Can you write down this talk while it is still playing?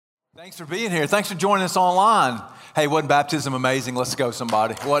Thanks for being here. Thanks for joining us online. Hey, wasn't baptism amazing? Let's go,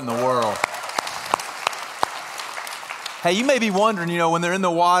 somebody. What in the world? Hey, you may be wondering, when they're in the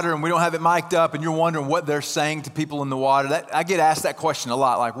water and we don't have it mic'd up and you're wondering what they're saying to people in the water. I get asked that question a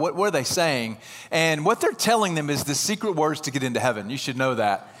lot, like what are they saying? And what they're telling them is the secret words to get into heaven. You should know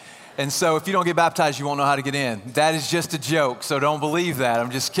that. And so if you don't get baptized, you won't know how to get in. That is just a joke, so don't believe that.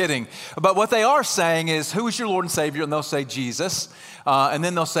 I'm just kidding. But what they are saying is, who is your Lord and Savior? And they'll say, Jesus. And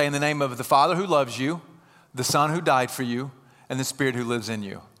then they'll say, in the name of the Father who loves you, the Son who died for you, and the Spirit who lives in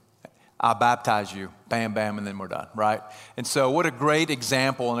you. I baptize you. Bam, bam, and then we're done, right? And so what a great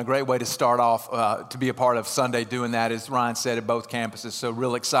example and a great way to start off to be a part of Sunday doing that, as Ryan said, at both campuses. So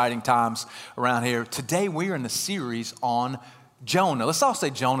real exciting times around here. Today we are in the series on Jonah. Let's all say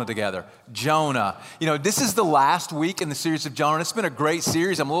Jonah together. Jonah. This is the last week in the series of Jonah. It's been a great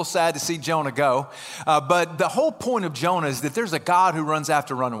series. I'm a little sad to see Jonah go. But the whole point of Jonah is that there's a God who runs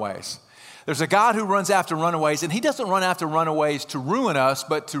after runaways. There's a God who runs after runaways, and he doesn't run after runaways to ruin us,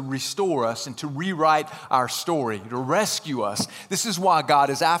 but to restore us and to rewrite our story, to rescue us. This is why God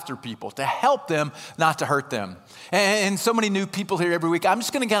is after people, to help them, not to hurt them. And so many new people here every week. I'm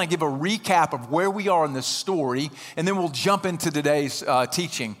just going to kind of give a recap of where we are in this story, and then we'll jump into today's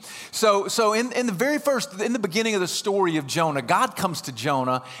teaching. So in the beginning of the story of Jonah, God comes to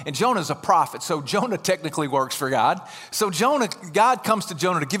Jonah, and Jonah's a prophet. So Jonah technically works for God. So God comes to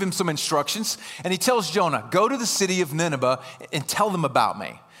Jonah to give him some instructions. And he tells Jonah, go to the city of Nineveh and tell them about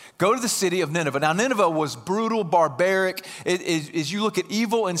me. Go to the city of Nineveh. Now, Nineveh was brutal, barbaric. As you look at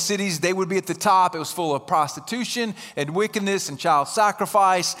evil in cities, they would be at the top. It was full of prostitution and wickedness and child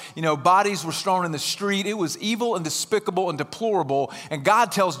sacrifice. Bodies were strewn in the street. It was evil and despicable and deplorable. And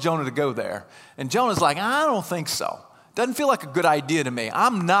God tells Jonah to go there. And Jonah's like, I don't think so. Doesn't feel like a good idea to me.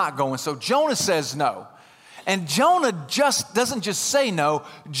 I'm not going. So Jonah says no. And Jonah doesn't just say no.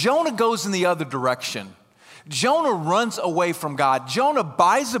 Jonah goes in the other direction. Jonah runs away from God. Jonah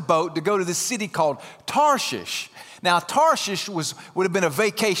buys a boat to go to this city called Tarshish. Now, Tarshish would have been a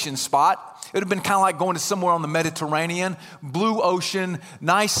vacation spot. It would have been kind of like going to somewhere on the Mediterranean, blue ocean,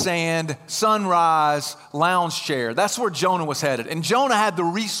 nice sand, sunrise, lounge chair. That's where Jonah was headed. And Jonah had the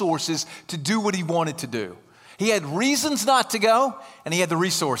resources to do what he wanted to do. He had reasons not to go, and he had the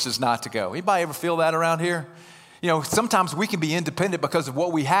resources not to go. Anybody ever feel that around here? Sometimes we can be independent because of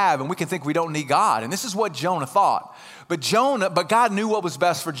what we have, and we can think we don't need God. And this is what Jonah thought. But God knew what was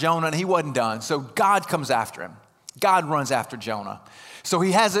best for Jonah, and he wasn't done. So God comes after him. God runs after Jonah. So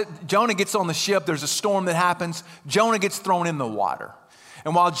Jonah gets on the ship. There's a storm that happens. Jonah gets thrown in the water.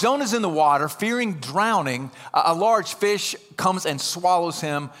 And while Jonah's in the water, fearing drowning, a large fish comes and swallows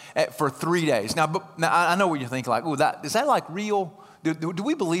him for 3 days. Now I know what you think, like, is that like real? Do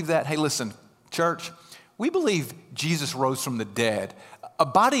we believe that? Hey, listen, church, we believe Jesus rose from the dead. A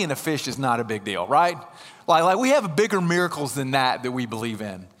body in a fish is not a big deal, right? Like we have bigger miracles than that we believe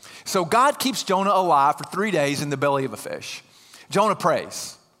in. So God keeps Jonah alive for 3 days in the belly of a fish. Jonah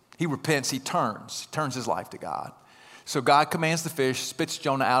prays. He repents. He turns his life to God. So God commands the fish, spits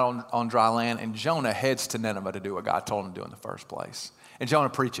Jonah out on dry land, and Jonah heads to Nineveh to do what God told him to do in the first place. And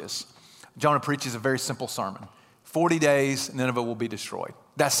Jonah preaches. Jonah preaches a very simple sermon. 40 days, Nineveh will be destroyed.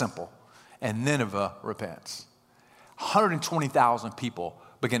 That's simple. And Nineveh repents. 120,000 people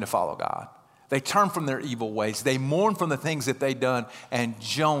begin to follow God. They turn from their evil ways. They mourn from the things that they've done, and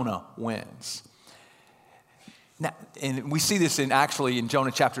Jonah wins. Now, and we see this in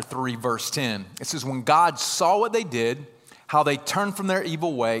Jonah chapter 3, verse 10. It says, when God saw what they did, how they turned from their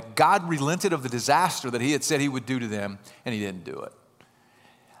evil way, God relented of the disaster that he had said he would do to them, and he didn't do it.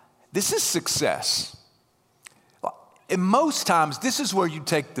 This is success. And most times, this is where you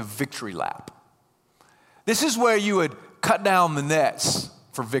take the victory lap. This is where you would cut down the nets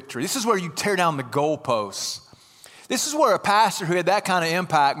for victory. This is where you tear down the goalposts. This is where a pastor who had that kind of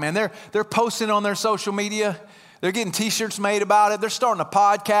impact, man, they're posting on their social media. They're getting t-shirts made about it. They're starting a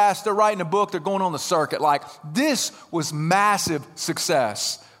podcast. They're writing a book. They're going on the circuit. Like, this was massive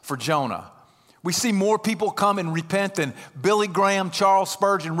success for Jonah. We see more people come and repent than Billy Graham, Charles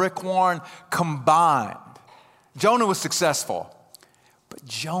Spurgeon, Rick Warren combined. Jonah was successful, but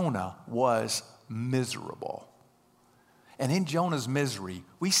Jonah was miserable. And in Jonah's misery,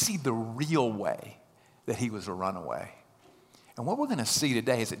 we see the real way that he was a runaway. And what we're going to see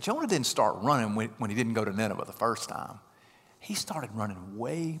today is that Jonah didn't start running when he didn't go to Nineveh the first time. He started running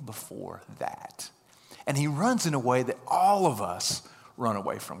way before that. And he runs in a way that all of us run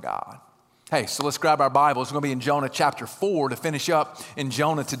away from God. Hey, so let's grab our Bibles. We're going to be in Jonah chapter 4 to finish up in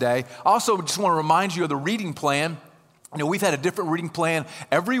Jonah today. Also, just want to remind you of the reading plan. We've had a different reading plan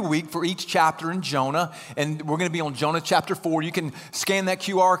every week for each chapter in Jonah, and we're going to be on Jonah chapter 4. You can scan that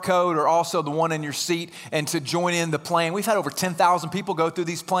QR code or also the one in your seat and to join in the plan. We've had over 10,000 people go through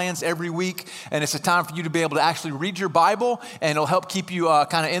these plans every week, and it's a time for you to be able to actually read your Bible, and it'll help keep you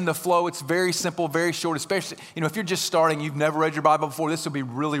kind of in the flow. It's very simple, very short, especially, if you're just starting, you've never read your Bible before, this will be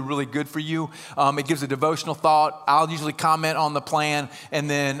really, really good for you. It gives a devotional thought. I'll usually comment on the plan, and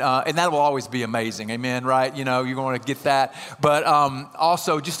then, and that will always be amazing, amen, right? You're going to get that, but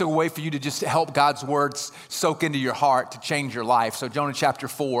also just a way for you to just help God's words soak into your heart to change your life. So Jonah chapter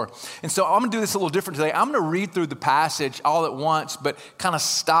 4. And so I'm going to do this a little different today. I'm going to read through the passage all at once, but kind of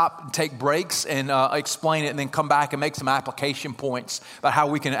stop and take breaks and explain it and then come back and make some application points about how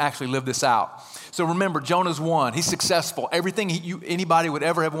we can actually live this out. So remember, Jonah's one. He's successful. Everything anybody would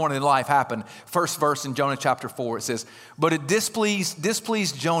ever have wanted in life happened. First verse in Jonah chapter 4, it says, "But it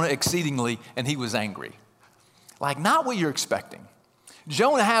displeased Jonah exceedingly, and he was angry." Like, not what you're expecting.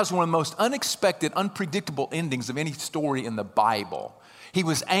 Jonah has one of the most unexpected, unpredictable endings of any story in the Bible. He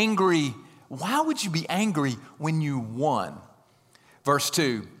was angry. Why would you be angry when you won? Verse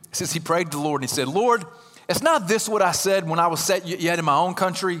 2, it says, he prayed to the Lord and he said, "Lord, is not this what I said when I was set yet in my own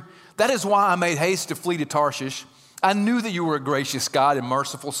country? That is why I made haste to flee to Tarshish. I knew that you were a gracious God and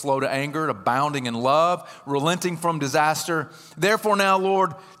merciful, slow to anger, abounding in love, relenting from disaster. Therefore now,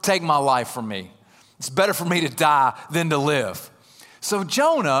 Lord, take my life from me. It's better for me to die than to live." So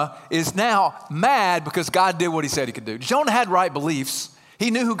Jonah is now mad because God did what he said he could do. Jonah had right beliefs. He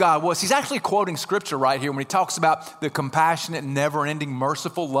knew who God was. He's actually quoting scripture right here when he talks about the compassionate, never-ending,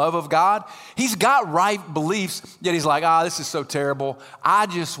 merciful love of God. He's got right beliefs, yet he's like, this is so terrible. I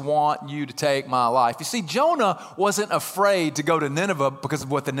just want you to take my life. You see, Jonah wasn't afraid to go to Nineveh because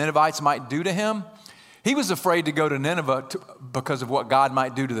of what the Ninevites might do to him. He was afraid to go to Nineveh because of what God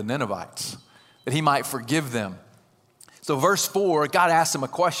might do to the Ninevites, that he might forgive them. So verse 4, God asked him a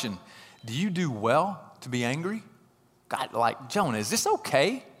question. Do you do well to be angry? God, like, Jonah, is this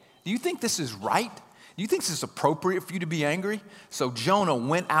okay? Do you think this is right? Do you think this is appropriate for you to be angry? So Jonah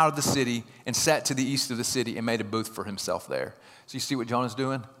went out of the city and sat to the east of the city and made a booth for himself there. So you see what Jonah's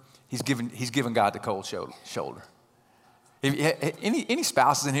doing? He's giving God the cold shoulder. Any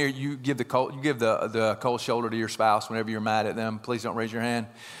spouses in here, you give the cold shoulder to your spouse whenever you're mad at them? Please don't raise your hand.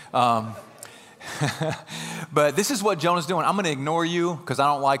 But this is what Jonah's doing. I'm going to ignore you because I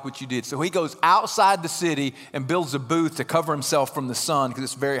don't like what you did. So he goes outside the city and builds a booth to cover himself from the sun because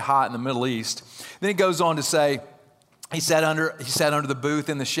it's very hot in the Middle East. Then he goes on to say, he sat under the booth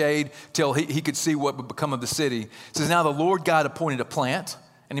in the shade till he could see what would become of the city. It says, now the Lord God appointed a plant,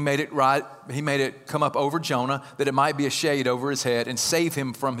 and he made it come up over Jonah that it might be a shade over his head and save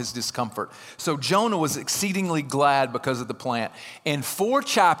him from his discomfort. So Jonah was exceedingly glad because of the plant. In 4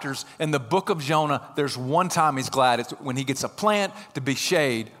 chapters in the book of Jonah, there's one time he's glad. It's when he gets a plant to be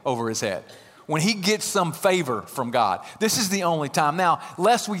shade over his head. When he gets some favor from God. This is the only time. Now,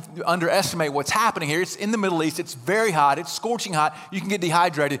 lest we underestimate what's happening here, it's in the Middle East, it's very hot, it's scorching hot, you can get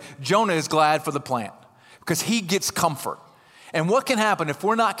dehydrated. Jonah is glad for the plant because he gets comfort. And what can happen if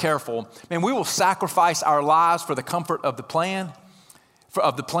we're not careful, man, we will sacrifice our lives for the comfort of the plant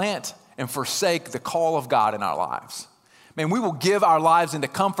and forsake the call of God in our lives. Man, we will give our lives into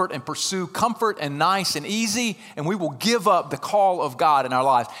comfort and pursue comfort and nice and easy, and we will give up the call of God in our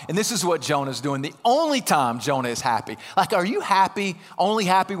lives. And this is what Jonah's doing. The only time Jonah is happy. Like, are you happy, only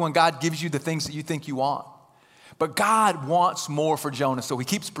happy when God gives you the things that you think you want? But God wants more for Jonah, so he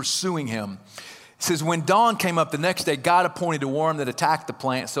keeps pursuing him. It says, when dawn came up the next day, God appointed a worm that attacked the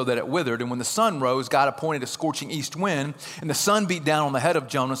plant so that it withered. And when the sun rose, God appointed a scorching east wind, and the sun beat down on the head of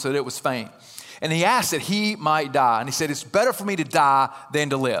Jonah so that it was faint. And he asked that he might die. And he said, it's better for me to die than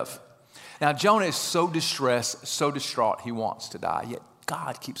to live. Now, Jonah is so distressed, so distraught, he wants to die. Yet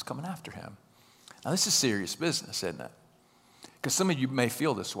God keeps coming after him. Now, this is serious business, isn't it? Because some of you may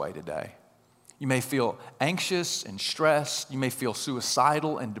feel this way today. You may feel anxious and stressed. You may feel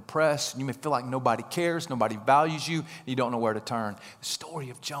suicidal and depressed. You may feel like nobody cares, nobody values you, and you don't know where to turn. The story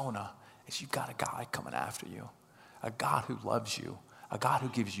of Jonah is you've got a God coming after you, a God who loves you, a God who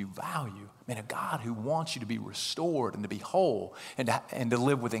gives you value, and a God who wants you to be restored and to be whole and to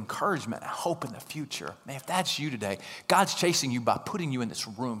live with encouragement and hope in the future. Man, if that's you today, God's chasing you by putting you in this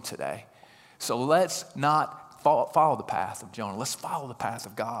room today. So let's not follow the path of Jonah. Let's follow the path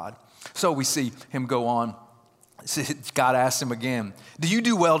of God. So we see him go on. God asked him again, do you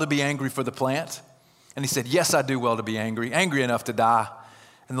do well to be angry for the plant? And he said, yes, I do well to be angry enough to die.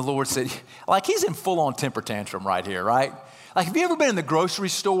 And the Lord said, like he's in full-on temper tantrum right here, right? Like, have you ever been in the grocery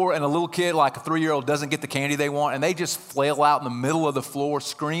store and a little kid, like a 3-year-old, doesn't get the candy they want and they just flail out in the middle of the floor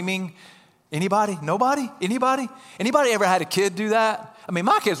screaming? Anybody? Nobody? Anybody? Anybody ever had a kid do that? I mean,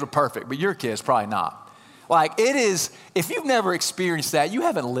 my kids were perfect, but your kids probably not. Like it is, if you've never experienced that, you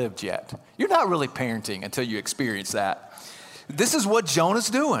haven't lived yet. You're not really parenting until you experience that. This is what Jonah's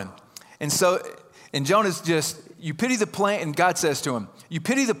doing. And Jonah's just, you pity the plant, and God says to him, you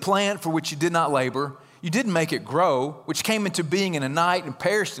pity the plant for which you did not labor. You didn't make it grow, which came into being in a night and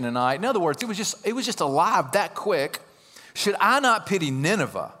perished in a night. In other words, it was just alive that quick. Should I not pity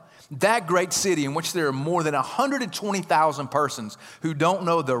Nineveh, that great city in which there are more than 120,000 persons who don't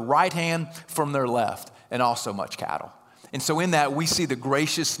know their right hand from their left, and also much cattle? And so in that, we see the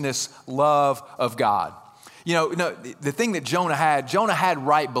graciousness, love of God. The thing that Jonah had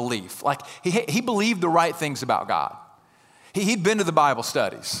right belief. Like he believed the right things about God. He'd been to the Bible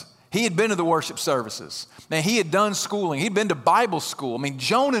studies. He had been to the worship services. Man, he had done schooling. He'd been to Bible school. I mean,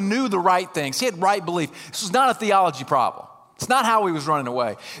 Jonah knew the right things. He had right belief. This was not a theology problem. It's not how he was running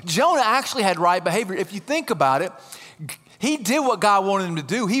away. Jonah actually had right behavior. If you think about it, he did what God wanted him to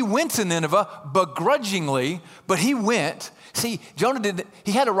do. He went to Nineveh begrudgingly, but he went. See, Jonah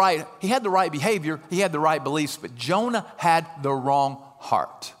he had the right behavior, he had the right beliefs, but Jonah had the wrong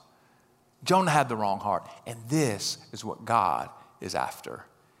heart. Jonah had the wrong heart. And this is what God is after.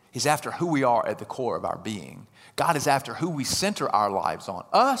 He's after who we are at the core of our being. God is after who we center our lives on,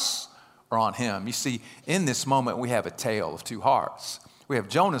 us or on him. You see, in this moment, we have a tale of two hearts. We have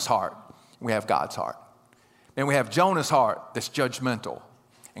Jonah's heart, and we have God's heart. And we have Jonah's heart that's judgmental,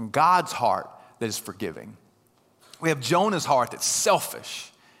 and God's heart that is forgiving. We have Jonah's heart that's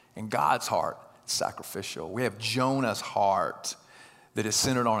selfish, and God's heart that's sacrificial. We have Jonah's heart that is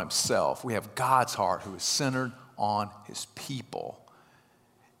centered on himself. We have God's heart who is centered on his people.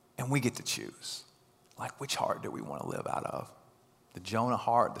 And we get to choose. Like, which heart do we want to live out of? The Jonah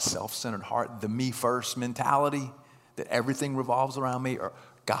heart, the self-centered heart, the me first mentality, that everything revolves around me, or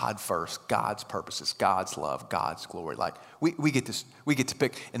God first, God's purposes, God's love, God's glory. Like we get to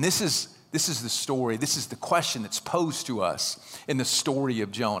pick. And this is the story, this is the question that's posed to us in the story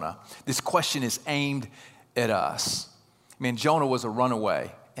of Jonah. This question is aimed at us. Man, Jonah was a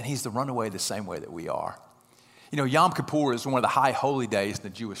runaway, and he's the runaway the same way that we are. Yom Kippur is one of the high holy days in the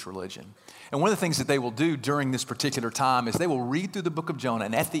Jewish religion. And one of the things that they will do during this particular time is they will read through the book of Jonah,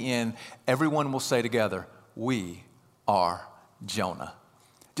 and at the end, everyone will say together, "We are Jonah."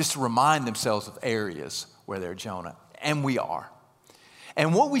 Just to remind themselves of areas where they're Jonah. And we are.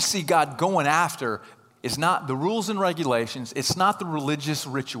 And what we see God going after is not the rules and regulations. It's not the religious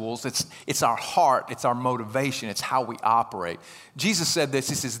rituals. It's our heart. It's our motivation. It's how we operate. Jesus said this.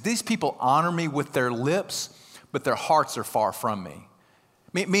 He says, "These people honor me with their lips, but their hearts are far from me."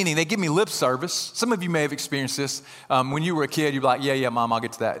 Meaning they give me lip service. Some of you may have experienced this. When you were a kid, you'd be like, yeah, Mom, I'll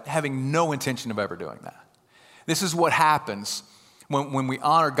get to that. Having no intention of ever doing that. This is what happens when we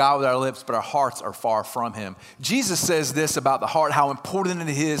honor God with our lips, but our hearts are far from him. Jesus says this about the heart, how important it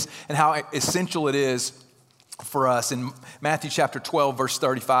is and how essential it is for us. In Matthew chapter 12, verse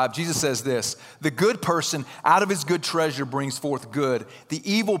 35, Jesus says this, "The good person out of his good treasure brings forth good. The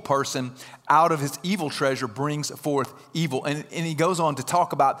evil person out of his evil treasure brings forth evil." And he goes on to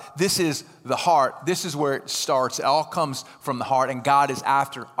talk about this is the heart. This is where it starts. It all comes from the heart, and God is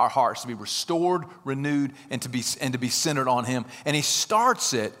after our hearts to be restored, renewed, and to be centered on him. And he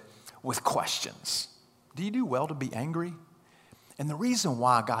starts it with questions. Do you do well to be angry? And the reason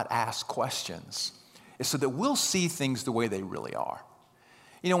why God asks questions is so that we'll see things the way they really are.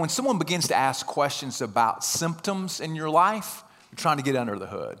 When someone begins to ask questions about symptoms in your life, you're trying to get under the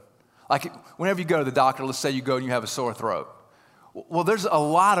hood. Like whenever you go to the doctor, let's say you go and you have a sore throat. Well, there's a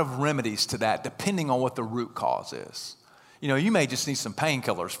lot of remedies to that depending on what the root cause is. You may just need some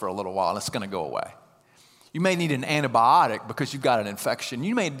painkillers for a little while and it's going to go away. You may need an antibiotic because you've got an infection.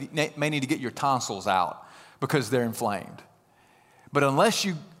 You may need to get your tonsils out because they're inflamed. But unless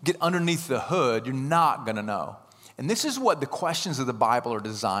you get underneath the hood, you're not going to know. And this is what the questions of the Bible are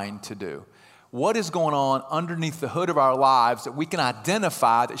designed to do. What is going on underneath the hood of our lives that we can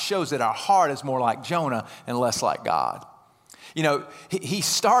identify that shows that our heart is more like Jonah and less like God? He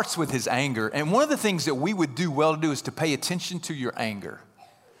starts with his anger. And one of the things that we would do well to do is to pay attention to your anger.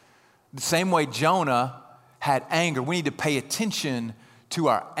 The same way Jonah had anger, we need to pay attention to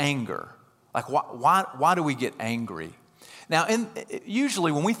our anger. Like why do we get angry? Now,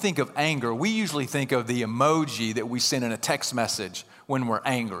 usually when we think of anger, we usually think of the emoji that we send in a text message when we're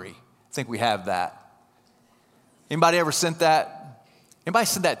angry. I think we have that. Anybody ever sent that? Anybody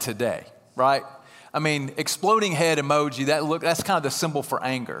sent that today, right? I mean, exploding head emoji, that's kind of the symbol for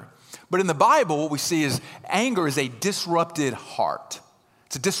anger. But in the Bible, what we see is anger is a disrupted heart.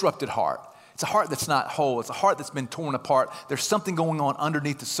 It's a disrupted heart. It's a heart that's not whole. It's a heart that's been torn apart. There's something going on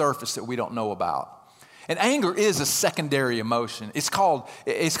underneath the surface that we don't know about. And anger is a secondary emotion. It's called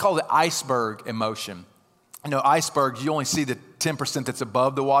the iceberg emotion. You know, icebergs, you only see the 10% that's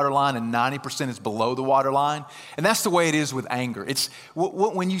above the waterline and 90% is below the waterline. And that's the way it is with anger. It's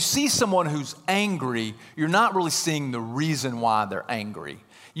when you see someone who's angry, you're not really seeing the reason why they're angry.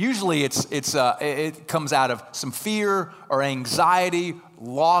 Usually it comes out of some fear or anxiety,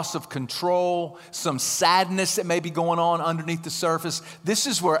 loss of control, some sadness that may be going on underneath the surface. This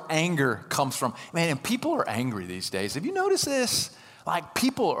is where anger comes from. Man, and people are angry these days. Have you noticed this? Like,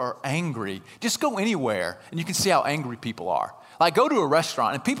 people are angry. Just go anywhere and you can see how angry people are. Like, go to a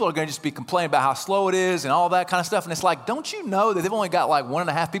restaurant and people are going to just be complaining about how slow it is and all that kind of stuff. And it's like, don't you know that they've only got like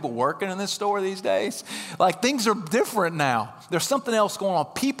 1.5 people working in this store these days? Like, things are different now. There's something else going on.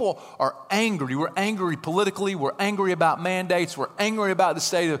 People are angry. We're angry politically. We're angry about mandates. We're angry about the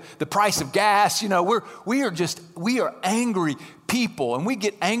state of the price of gas. You know, we are angry people, and we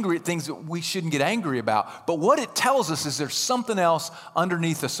get angry at things that we shouldn't get angry about. But what it tells us is there's something else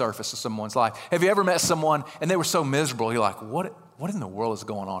underneath the surface of someone's life. Have you ever met someone and they were so miserable? You're like, what in the world is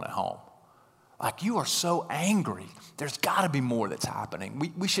going on at home? Like, you are so angry. There's got to be more that's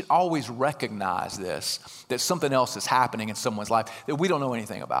happening. We should always recognize this, that something else is happening in someone's life that we don't know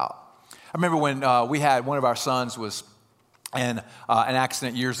anything about. I remember when we had one of our sons was in an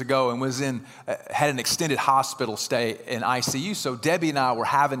accident years ago and had an extended hospital stay in ICU. So Debbie and I were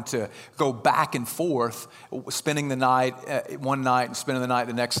having to go back and forth, spending the night one night and spending the night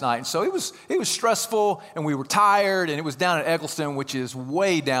the next night. And so it was stressful, and we were tired, and it was down at Eggleston, which is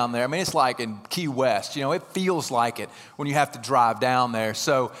way down there. I mean, it's like in Key West. You know, it feels like it when you have to drive down there.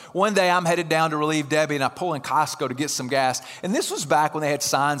 So one day I'm headed down to relieve Debbie, and I pull in Costco to get some gas. And this was back when they had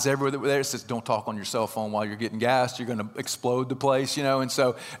signs everywhere that says, "Don't talk on your cell phone while you're getting gas. You're going to explode the place," you know, and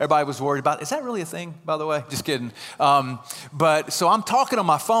so everybody was worried about, is that really a thing, by the way? Just kidding. But so I'm talking on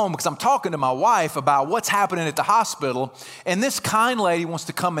my phone because I'm talking to my wife about what's happening at the hospital, and this kind lady wants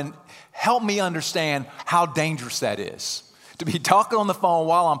to come and help me understand how dangerous that is, to be talking on the phone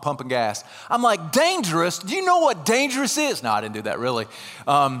while I'm pumping gas. I'm like, dangerous? Do you know what dangerous is? No, I didn't do that really.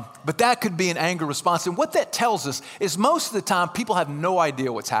 But that could be an anger response. And what that tells us is most of the time people have no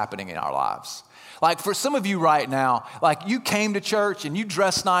idea what's happening in our lives. Like, for some of you right now, like, you came to church and you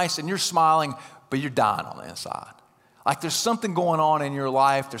dress nice and you're smiling, but you're dying on the inside. Like, there's something going on in your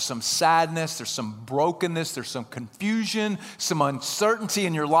life. There's some sadness, there's some brokenness, there's some confusion, some uncertainty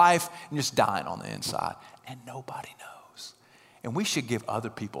in your life, and you're just dying on the inside. And nobody knows. And we should give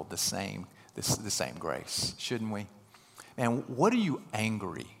other people the same grace, shouldn't we? And what are you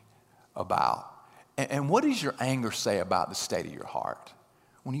angry about? And what does your anger say about the state of your heart?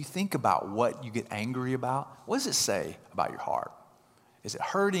 When you think about what you get angry about, what does it say about your heart? Is it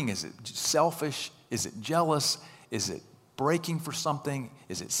hurting? Is it selfish? Is it jealous? Is it breaking for something?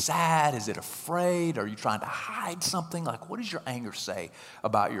 Is it sad? Is it afraid? Are you trying to hide something? Like, what does your anger say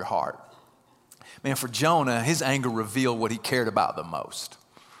about your heart? Man, for Jonah, his anger revealed what he cared about the most.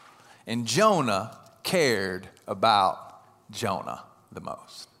 And Jonah cared about Jonah the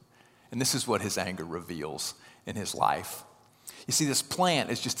most. And this is what his anger reveals in his life. You see, this plant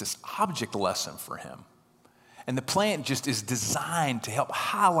is just this object lesson for him. And the plant just is designed to help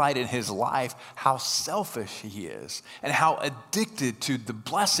highlight in his life how selfish he is and how addicted to the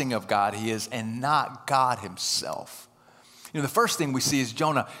blessing of God he is and not God himself. You know, the first thing we see is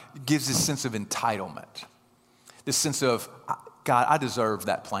Jonah gives this sense of entitlement. This sense of, God, I deserve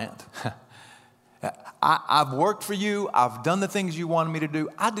that plant. I've worked for you. I've done the things you wanted me to do.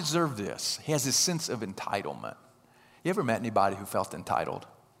 I deserve this. He has this sense of entitlement. You ever met anybody who felt entitled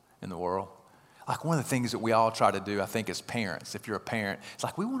in the world? Like, one of the things that we all try to do, I think, as parents, if you're a parent, it's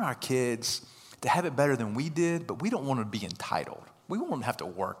like we want our kids to have it better than we did, but we don't want them to be entitled. We want them to have to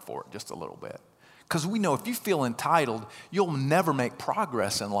work for it just a little bit. Because we know if you feel entitled, you'll never make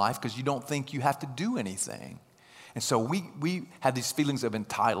progress in life because you don't think you have to do anything. And so we have these feelings of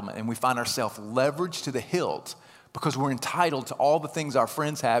entitlement, and we find ourselves leveraged to the hilt because we're entitled to all the things our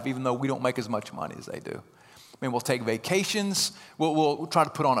friends have, even though we don't make as much money as they do. I mean, we'll take vacations, we'll try to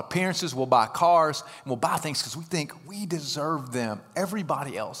put on appearances, we'll buy cars, and we'll buy things because we think we deserve them.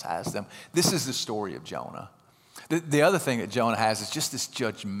 Everybody else has them. This is the story of Jonah. The other thing that Jonah has is just this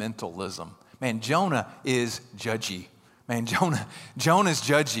judgmentalism. Man, Jonah is judgy. Man, Jonah's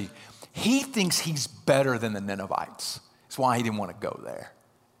judgy. He thinks he's better than the Ninevites. That's why he didn't want to go there.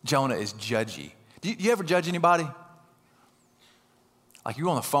 Jonah is judgy. Do you ever judge anybody? Like, you're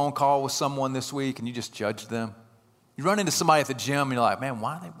on a phone call with someone this week and you just judge them. You run into somebody at the gym and you're like, man,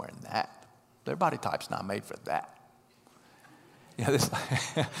 why are they wearing that? Their body type's not made for that. You know,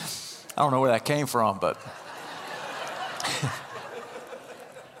 I don't know where that came from, but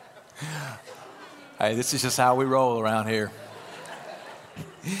hey, this is just how we roll around here.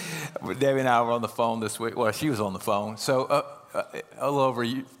 Debbie and I were on the phone this week. Well, she was on the phone. So a little over,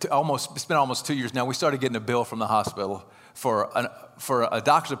 it's been almost 2 years now. We started getting a bill from the hospital for a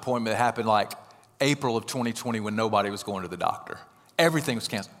doctor's appointment that happened like April of 2020 when nobody was going to the doctor. Everything was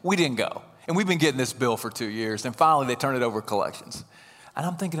canceled. We didn't go. And we've been getting this bill for 2 years. And finally, they turned it over to collections. And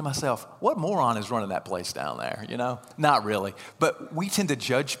I'm thinking to myself, what moron is running that place down there, you know? Not really. But we tend to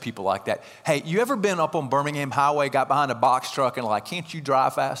judge people like that. Hey, you ever been up on Birmingham Highway, got behind a box truck and like, can't you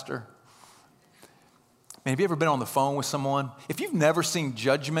drive faster? Man, have you ever been on the phone with someone? If you've never seen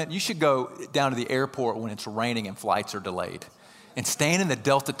judgment, you should go down to the airport when it's raining and flights are delayed and stand in the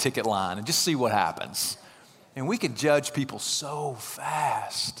Delta ticket line and just see what happens. And we can judge people so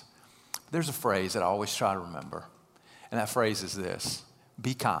fast. There's a phrase that I always try to remember, and that phrase is this: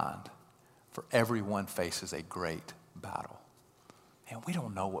 be kind, for everyone faces a great battle. And we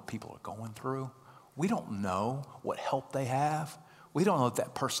don't know what people are going through. We don't know what help they have. We don't know if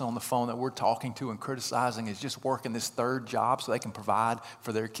that person on the phone that we're talking to and criticizing is just working this third job so they can provide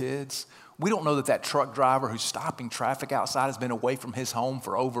for their kids. We don't know that that truck driver who's stopping traffic outside has been away from his home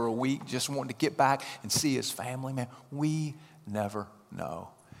for over a week, just wanting to get back and see his family. Man, we never know.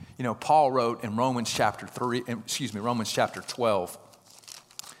 You know, Paul wrote in Romans chapter 12,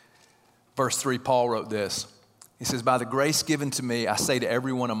 verse 3, Paul wrote this. He says, by the grace given to me, I say to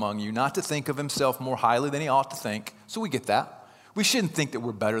everyone among you, not to think of himself more highly than he ought to think. So we get that. We shouldn't think that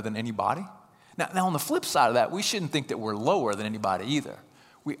we're better than anybody. Now on the flip side of that, we shouldn't think that we're lower than anybody either.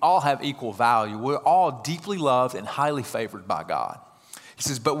 We all have equal value. We're all deeply loved and highly favored by God. He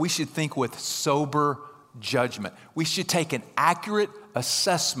says, but we should think with sober judgment. We should take an accurate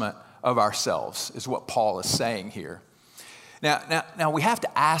assessment of ourselves, is what Paul is saying here. Now we have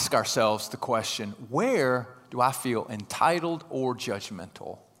to ask ourselves the question, where do I feel entitled or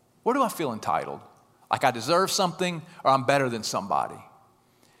judgmental? Where do I feel entitled? Like I deserve something or I'm better than somebody?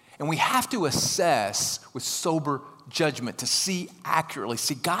 And we have to assess with sober judgment to see accurately.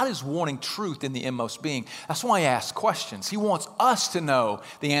 See, God is wanting truth in the inmost being. That's why he asks questions. He wants us to know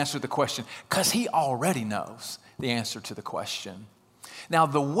the answer to the question because he already knows the answer to the question. Now,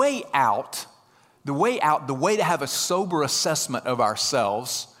 the way to have a sober assessment of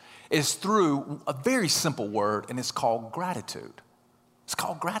ourselves is through a very simple word, and it's called gratitude. It's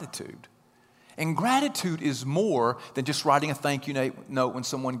called gratitude. And gratitude is more than just writing a thank you note when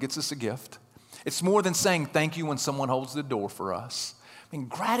someone gets us a gift. It's more than saying thank you when someone holds the door for us. I mean,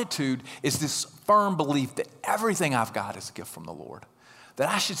 gratitude is this firm belief that everything I've got is a gift from the Lord. That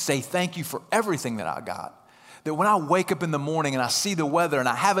I should say thank you for everything that I got. That when I wake up in the morning and I see the weather and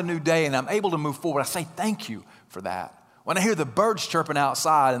I have a new day and I'm able to move forward, I say thank you for that. When I hear the birds chirping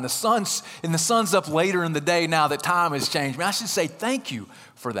outside and the sun's up later in the day now that time has changed, I should say thank you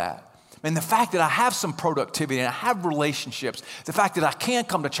for that. And the fact that I have some productivity and I have relationships, the fact that I can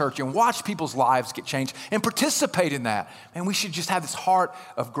come to church and watch people's lives get changed and participate in that. And we should just have this heart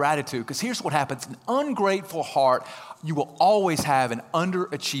of gratitude, because here's what happens. An ungrateful heart, you will always have an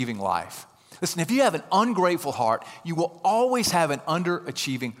underachieving life. Listen, if you have an ungrateful heart, you will always have an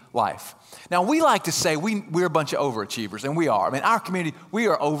underachieving life. Now, we like to say we're a bunch of overachievers, and we are. I mean, our community, we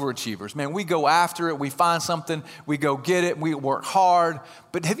are overachievers. Man, we go after it. We find something. We go get it. We work hard.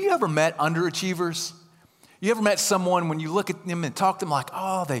 But have you ever met underachievers? You ever met someone when you look at them and talk to them like,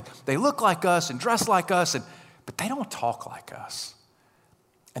 oh, they look like us and dress like us, but they don't talk like us.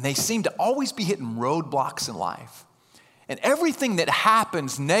 And they seem to always be hitting roadblocks in life. And everything that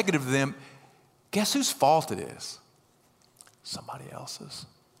happens negative to them, guess whose fault it is? Somebody else's.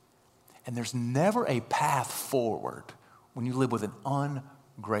 And there's never a path forward when you live with an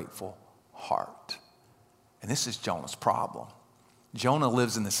ungrateful heart. And this is Jonah's problem. Jonah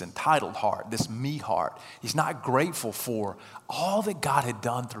lives in this entitled heart, this me heart. He's not grateful for all that God had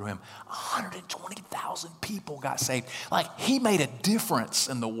done through him. 120,000 people got saved. Like, he made a difference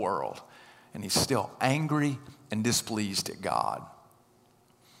in the world. And he's still angry and displeased at God.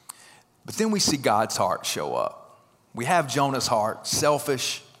 But then we see God's heart show up. We have Jonah's heart,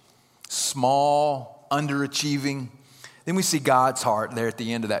 selfish, small, underachieving. Then we see God's heart there at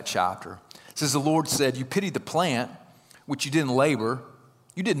the end of that chapter. It says, the Lord said, you pitied the plant, which you didn't labor.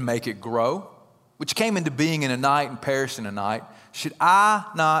 You didn't make it grow, which came into being in a night and perished in a night. Should I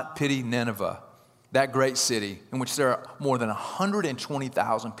not pity Nineveh, that great city in which there are more than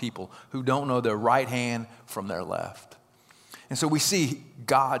 120,000 people who don't know their right hand from their left? And so we see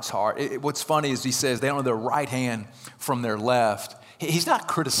God's heart. What's funny is he says they don't know their right hand from their left. He's not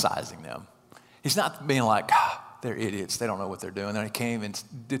criticizing them. He's not being like, they're idiots. They don't know what they're doing. They can't even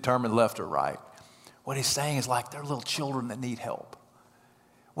determine left or right. What he's saying is like they're little children that need help.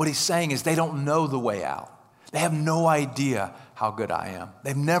 What he's saying is they don't know the way out. They have no idea how good I am.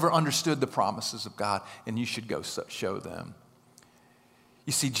 They've never understood the promises of God, and you should go show them.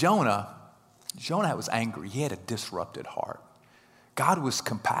 You see, Jonah was angry. He had a disrupted heart. God was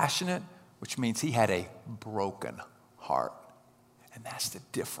compassionate, which means he had a broken heart. And that's the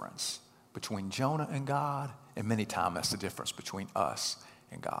difference between Jonah and God, and many times that's the difference between us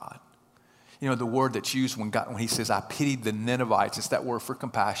and God. You know, the word that's used when he says, I pitied the Ninevites, it's that word for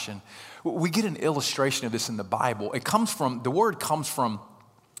compassion. We get an illustration of this in the Bible. The word comes from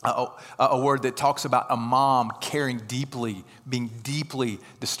a word that talks about a mom caring deeply, being deeply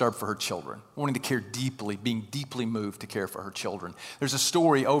disturbed for her children, wanting to care deeply, being deeply moved to care for her children. There's a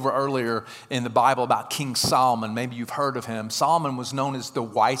story over earlier in the Bible about King Solomon. Maybe you've heard of him. Solomon was known as the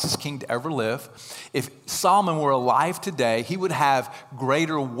wisest king to ever live. If Solomon were alive today, he would have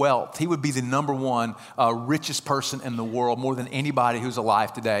greater wealth. He would be the number one richest person in the world, more than anybody who's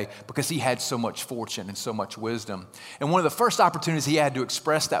alive today, because he had so much fortune and so much wisdom. And one of the first opportunities he had to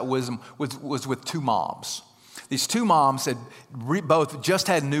express that wisdom was with two moms. These two moms had both just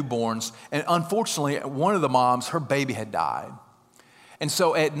had newborns, and unfortunately, one of the moms, her baby had died. And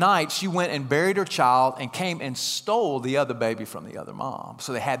so at night, she went and buried her child and came and stole the other baby from the other mom.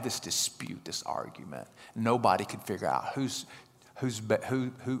 So they had this dispute, this argument. Nobody could figure out who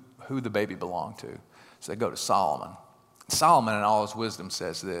the baby belonged to. So they go to Solomon. Solomon, in all his wisdom,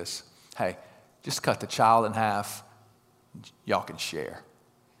 says this: hey, just cut the child in half. Y'all can share.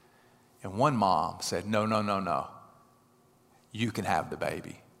 And one mom said, no. You can have the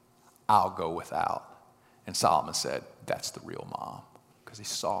baby. I'll go without. And Solomon said, that's the real mom, because he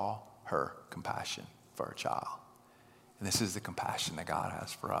saw her compassion for her child. And this is the compassion that God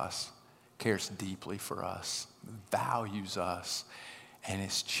has for us. Cares deeply for us, values us, and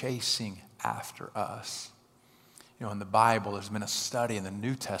is chasing after us. You know, in the Bible, there's been a study in the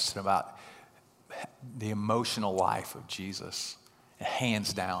New Testament about the emotional life of Jesus.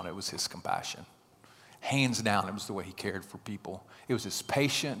 Hands down, it was his compassion. Hands down, it was the way he cared for people. It was his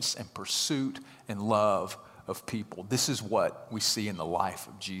patience and pursuit and love of people. This is what we see in the life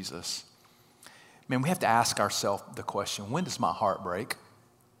of Jesus. Man, we have to ask ourselves the question, when does my heart break?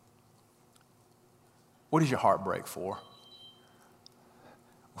 What does your heart break for?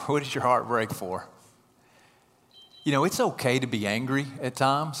 What does your heart break for? You know, it's okay to be angry at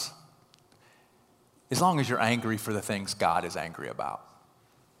times, as long as you're angry for the things God is angry about.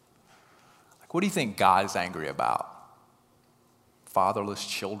 Like, what do you think God is angry about? Fatherless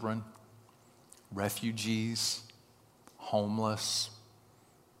children, refugees, homeless,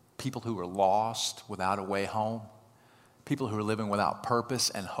 people who are lost without a way home, people who are living without purpose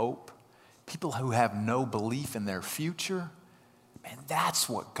and hope, people who have no belief in their future. Man, that's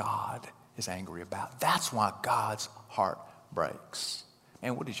what God is angry about. That's why God's heart breaks.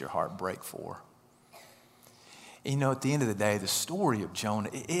 Man, what does your heart break for? You know, at the end of the day, the story of Jonah,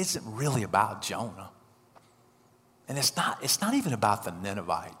 it isn't really about Jonah. And it's not even about the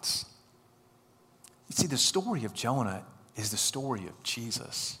Ninevites. You see, the story of Jonah is the story of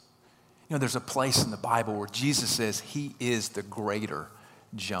Jesus. You know, there's a place in the Bible where Jesus says he is the greater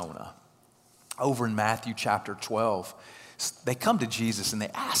Jonah. Over in Matthew chapter 12, they come to Jesus and they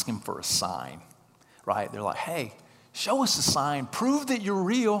ask him for a sign, right? They're like, hey, show us a sign, prove that you're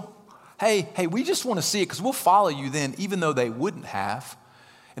real. Hey, we just want to see it because we'll follow you then, even though they wouldn't have.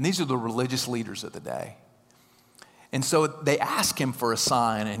 And these are the religious leaders of the day. And so they ask him for a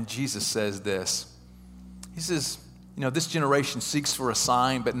sign, and Jesus says this. He says, you know, this generation seeks for a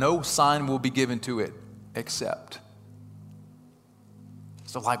sign, but no sign will be given to it except.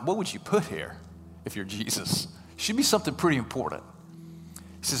 So like, what would you put here if you're Jesus? Should be something pretty important.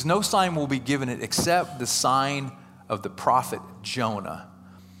 He says, no sign will be given it except the sign of the prophet Jonah.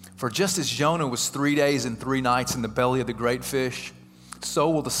 For just as Jonah was 3 days and 3 nights in the belly of the great fish, so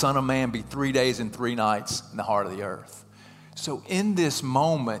will the Son of Man be 3 days and 3 nights in the heart of the earth. So in this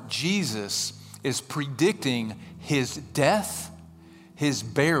moment, Jesus is predicting his death, his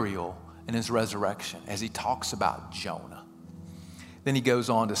burial, and his resurrection as he talks about Jonah. Then he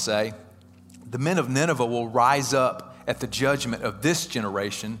goes on to say, the men of Nineveh will rise up at the judgment of this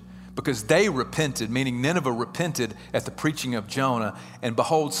generation, because they repented, meaning Nineveh repented at the preaching of Jonah, and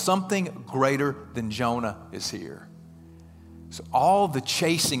behold, something greater than Jonah is here. So all the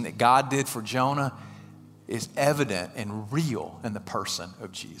chasing that God did for Jonah is evident and real in the person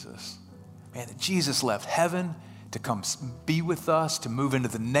of Jesus. Man, that Jesus left heaven to come be with us, to move into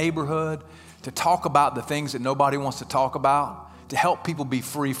the neighborhood, to talk about the things that nobody wants to talk about, to help people be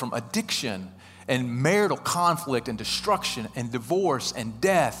free from addiction and marital conflict and destruction and divorce and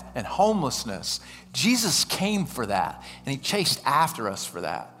death and homelessness. Jesus came for that, and he chased after us for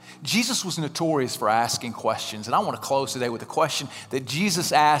that. Jesus was notorious for asking questions, and I want to close today with a question that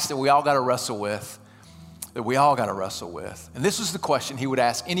Jesus asked that we all got to wrestle with, And this was the question he would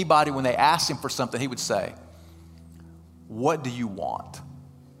ask anybody when they asked him for something. He would say, what do you want?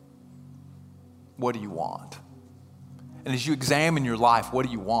 What do you want? And as you examine your life, what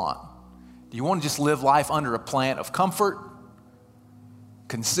do you want? Do you want to just live life under a plan of comfort,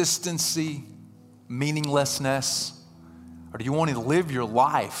 consistency, meaninglessness? Or do you want to live your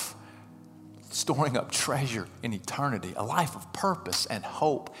life storing up treasure in eternity, a life of purpose and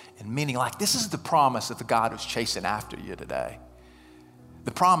hope and meaning? Like, this is the promise of the God who's chasing after you today.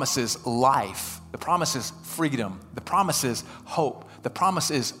 The promise is life. The promise is freedom. The promise is hope. The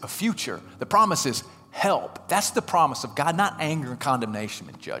promise is a future. The promise is help. That's the promise of God, not anger and condemnation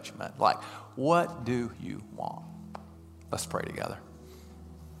and judgment. Like, what do you want? Let's pray together.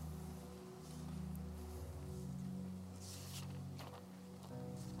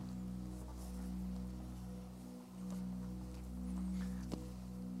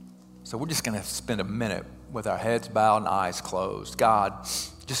 So we're just going to spend a minute with our heads bowed and eyes closed. God,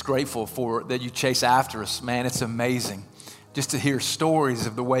 just grateful for that you chase after us. Man, it's amazing just to hear stories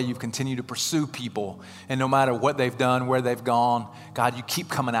of the way you've continued to pursue people. And no matter what they've done, where they've gone, God, you keep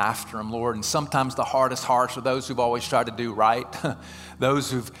coming after them, Lord. And sometimes the hardest hearts are those who've always tried to do right,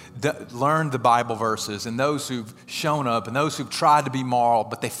 those who've learned the Bible verses, and those who've shown up, and those who've tried to be moral,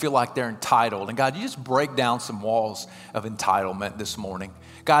 but they feel like they're entitled. And God, you just break down some walls of entitlement this morning.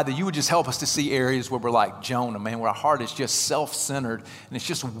 God, that you would just help us to see areas where we're like Jonah, man, where our heart is just self-centered and it's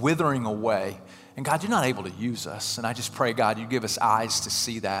just withering away. And God, you're not able to use us. And I just pray, God, you give us eyes to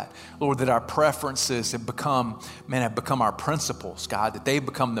see that. Lord, that our preferences have become our principles, God, that they've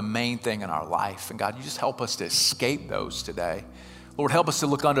become the main thing in our life. And God, you just help us to escape those today. Lord, help us to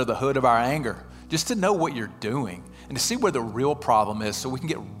look under the hood of our anger, just to know what you're doing and to see where the real problem is so we can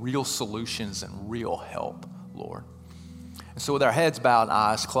get real solutions and real help, Lord. And so with our heads bowed and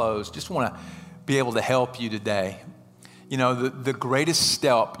eyes closed, just want to be able to help you today. You know, the greatest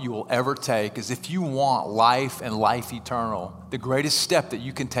step you will ever take is if you want life and life eternal, the greatest step that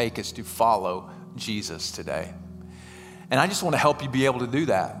you can take is to follow Jesus today. And I just want to help you be able to do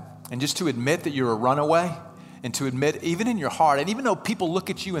that. And just to admit that you're a runaway, and to admit even in your heart, and even though people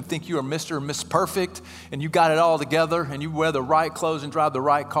look at you and think you are Mr. or Miss Perfect, and you got it all together, and you wear the right clothes and drive the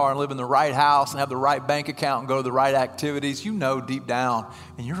right car and live in the right house and have the right bank account and go to the right activities, you know deep down,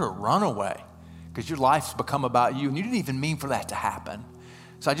 and you're a runaway. Because your life's become about you, and you didn't even mean for that to happen.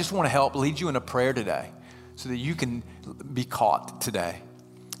 So I just want to help lead you in a prayer today so that you can be caught today.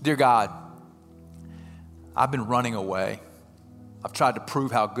 Dear God, I've been running away. I've tried to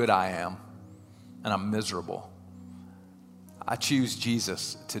prove how good I am, and I'm miserable. I choose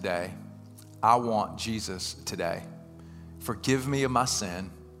Jesus today. I want Jesus today. Forgive me of my sin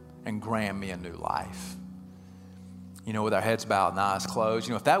and grant me a new life. You know, with our heads bowed and eyes closed,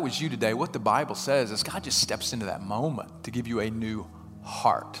 you know, if that was you today, what the Bible says is God just steps into that moment to give you a new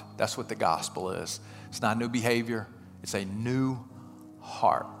heart. That's what the gospel is. It's not new behavior. It's a new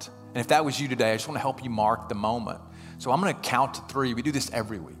heart. And if that was you today, I just want to help you mark the moment. So I'm going to count to 3. We do this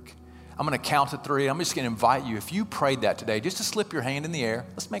every week. I'm going to count to 3. I'm just going to invite you, if you prayed that today, just to slip your hand in the air.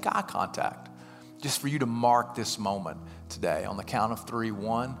 Let's make eye contact. Just for you to mark this moment today on the count of 3.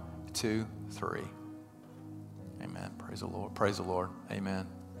 1, 2, 3. Amen. Praise the Lord. Praise the Lord. Amen.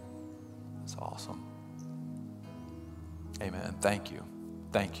 That's awesome. Amen. Thank you.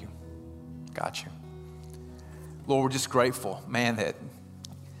 Thank you. Got you. Lord, we're just grateful, man, that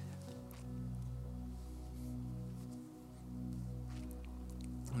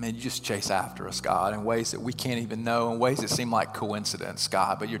you just chase after us, God, in ways that we can't even know, in ways that seem like coincidence,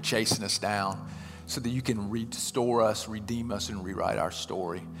 God, but you're chasing us down so that you can restore us, redeem us, and rewrite our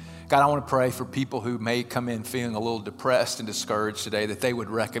story. God, I want to pray for people who may come in feeling a little depressed and discouraged today, that they would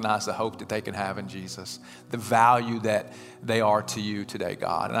recognize the hope that they can have in Jesus, the value that they are to you today,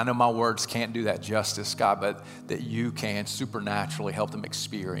 God. And I know my words can't do that justice, God, but that you can supernaturally help them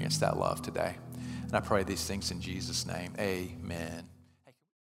experience that love today. And I pray these things in Jesus' name. Amen.